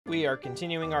we are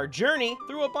continuing our journey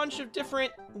through a bunch of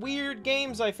different weird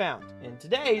games I found. And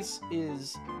today's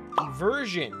is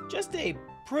EVERSION. Just a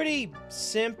pretty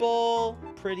simple,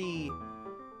 pretty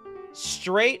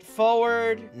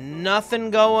straightforward,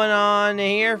 nothing going on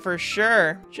here for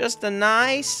sure. Just a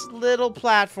nice little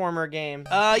platformer game.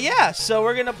 Yeah, so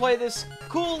we're gonna play this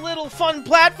cool little fun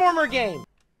platformer game.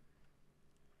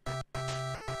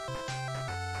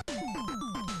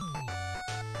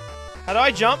 How do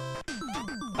I jump?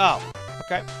 Oh,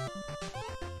 okay.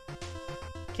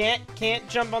 Can't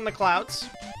jump on the clouds.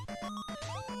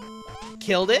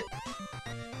 Killed it.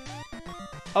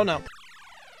 Oh no.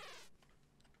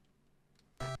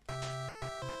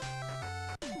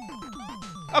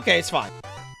 Okay, it's fine.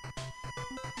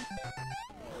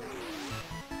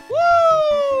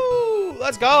 Woo!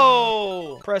 Let's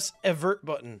go! Press avert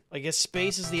button. I guess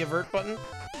space is the avert button.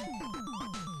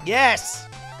 Yes!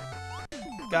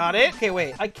 Got it. Okay,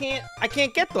 wait. I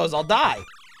can't get those. I'll die.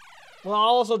 Well, I'll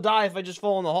also die if I just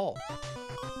fall in the hole.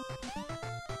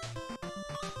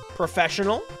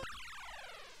 Professional.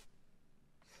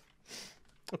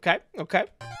 Okay, okay.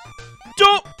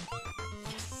 Jump!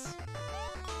 Yes.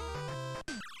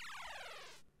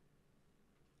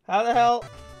 How the hell?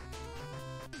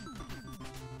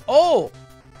 Oh!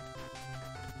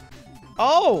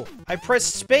 Oh! I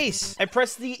pressed space. I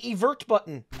pressed the evert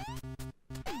button.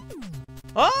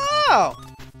 Oh!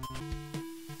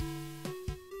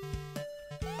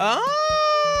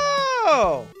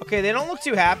 Oh! Okay, they don't look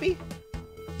too happy.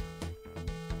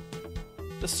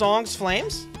 The song's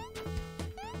flames?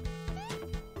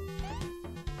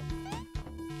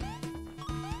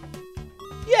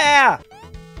 Yeah!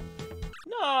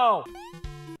 No!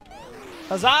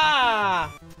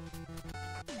 Huzzah!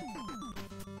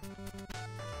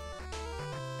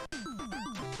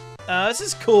 This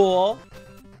is cool.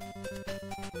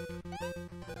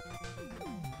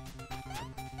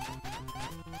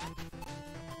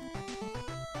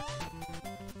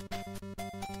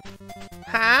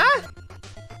 Huh?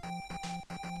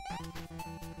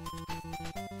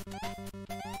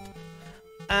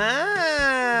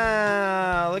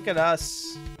 Ah, look at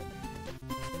us.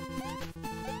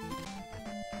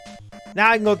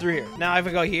 Now I can go through here. Now if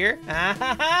I go here. Ah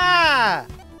ha ha!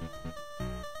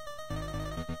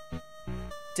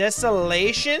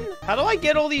 Desolation? How do I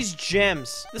get all these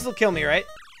gems? This will kill me, right?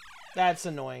 That's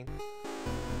annoying.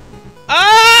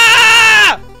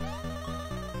 Ah!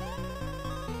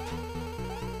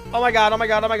 Oh my god, oh my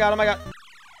god, oh my god, oh my god.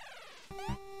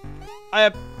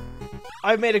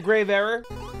 I've made a grave error.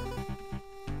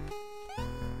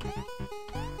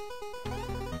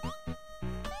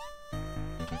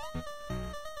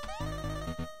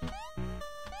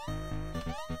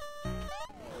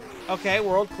 Okay,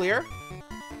 world clear.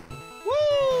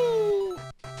 Woo!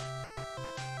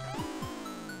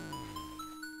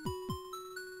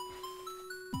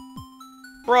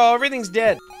 Bro, everything's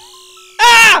dead.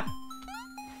 Ah!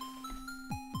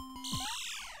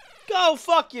 Go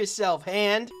fuck yourself,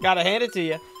 hand. Gotta hand it to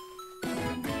you.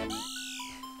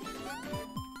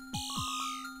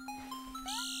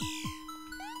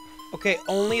 Okay,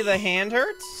 only the hand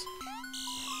hurts?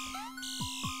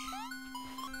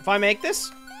 If I make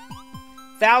this?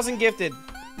 1,000 gifted.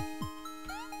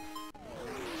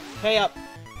 Pay up.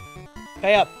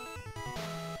 Pay up.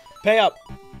 Pay up.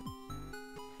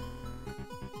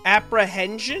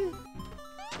 Apprehension?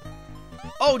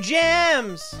 Oh,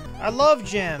 gems! I love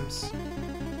gems.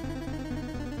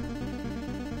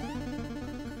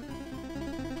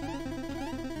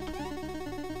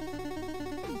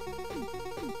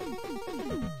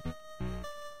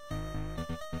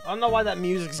 I don't know why that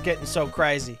music's getting so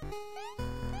crazy.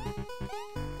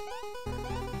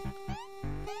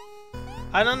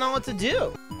 I don't know what to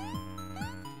do.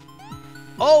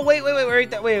 Oh, wait, right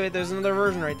there. Wait, there's another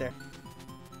version right there.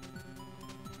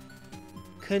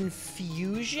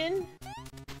 Confusion?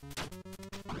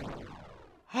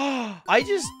 I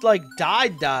just like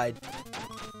died.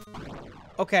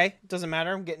 Okay, doesn't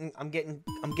matter. I'm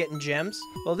getting gems.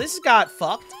 Well, this got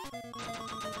fucked.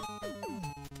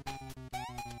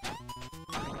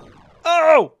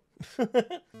 Oh!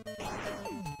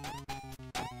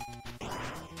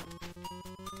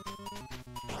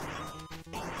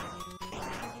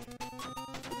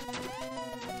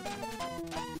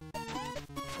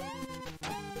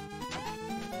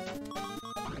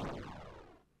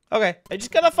 Okay, I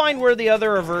just gotta find where the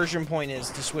other aversion point is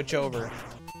to switch over.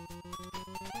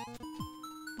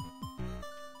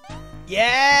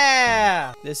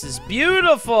 Yeah! This is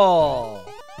beautiful!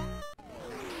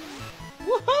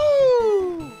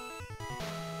 Woohoo!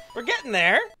 We're getting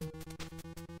there.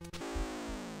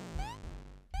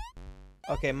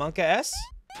 Okay, Monka S.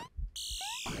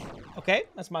 Okay,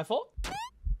 that's my fault.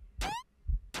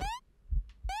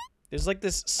 There's like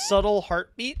this subtle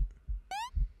heartbeat.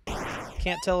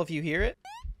 Can't tell if you hear it.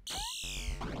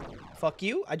 Fuck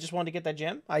you. I just wanted to get that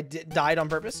gem. I died on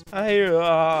purpose. I hear a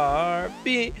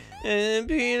heartbeat and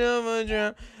beat of a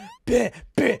drum.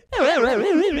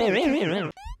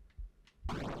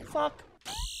 Fuck.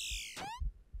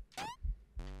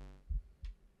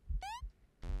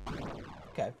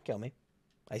 Okay, kill me.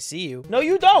 I see you. No,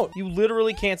 you don't. You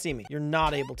literally can't see me. You're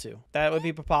not able to. That would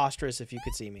be preposterous if you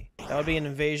could see me. That would be an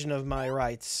invasion of my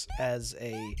rights as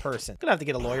a person. Gonna have to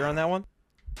get a lawyer on that one.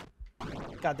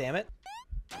 God damn it.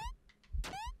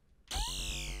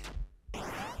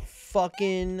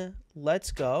 Fucking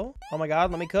let's go. Oh my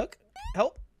god, let me cook.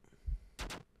 Help.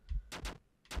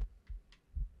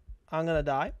 I'm gonna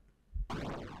die.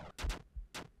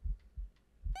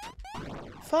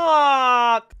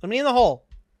 Fuck. Let me in the hole.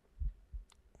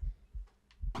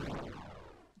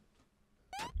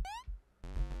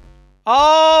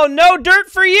 Oh, no dirt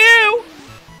for you!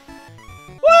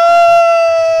 Woo!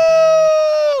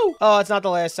 Oh, it's not the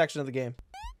last section of the game.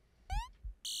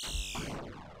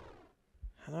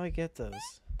 How do I get those?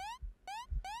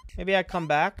 Maybe I come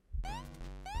back?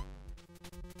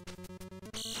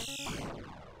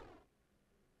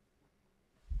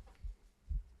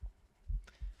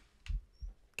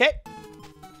 Okay.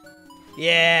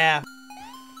 Yeah.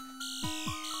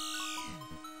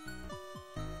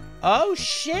 Oh,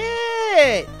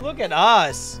 shit! Look at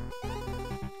us.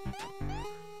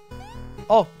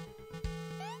 Oh.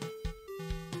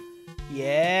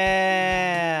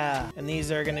 Yeah. And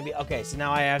these are gonna be... Okay, so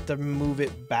now I have to move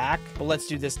it back. But let's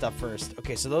do this stuff first.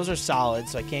 Okay, so those are solid,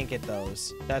 so I can't get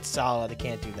those. That's solid. I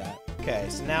can't do that. Okay,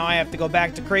 so now I have to go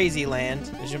back to Crazy Land,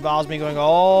 which involves me going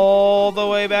all the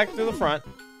way back through the front.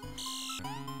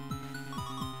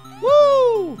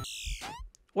 Woo!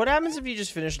 What happens if you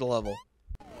just finish the level?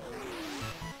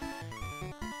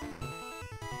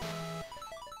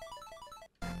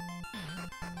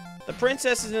 The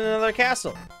princess is in another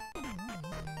castle.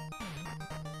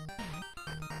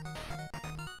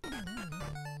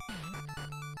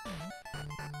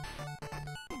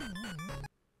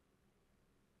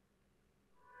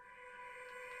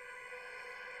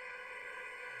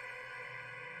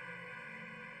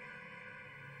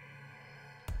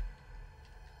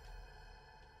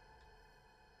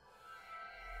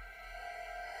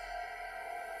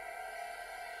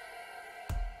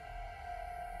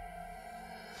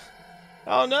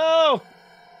 Oh no!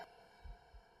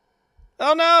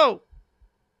 Oh no!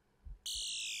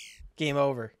 Game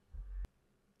over.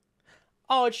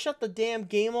 Oh, it shut the damn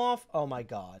game off? Oh my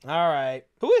god. Alright.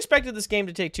 Who expected this game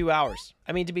to take 2 hours?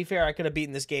 I mean, to be fair, I could have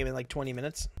beaten this game in like 20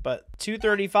 minutes. But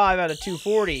 235 out of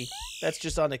 240, that's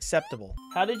just unacceptable.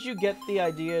 How did you get the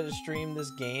idea to stream this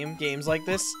game? Games like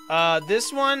this?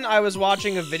 This one, I was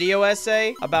watching a video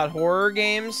essay about horror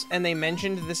games, and they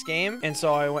mentioned this game, and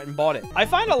so I went and bought it. I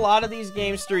find a lot of these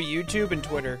games through YouTube and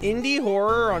Twitter. Indie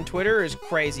horror on Twitter is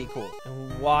crazy cool.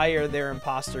 And why are there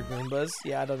imposter Goombas?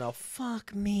 Yeah, I don't know.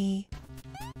 Fuck me.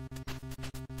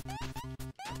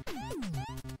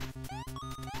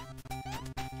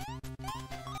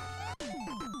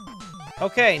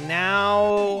 Okay,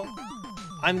 now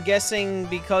I'm guessing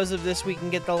because of this we can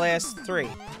get the last 3.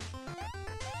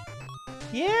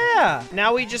 Yeah!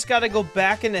 Now we just gotta go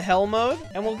back into hell mode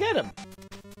and we'll get him.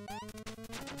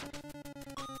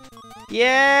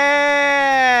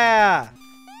 Yeah!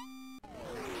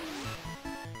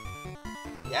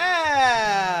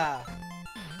 Yeah!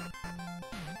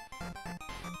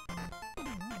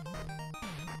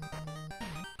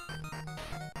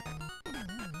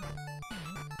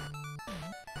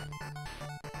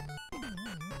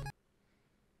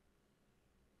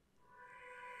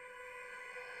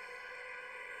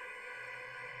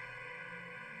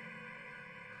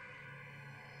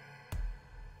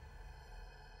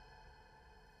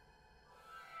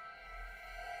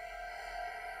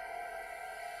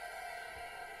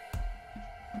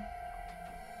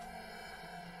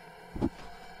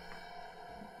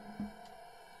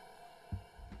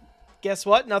 Guess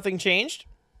what? Nothing changed.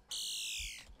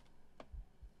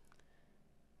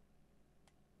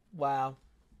 Wow.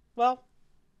 Well,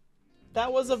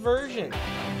 that was EVERSION.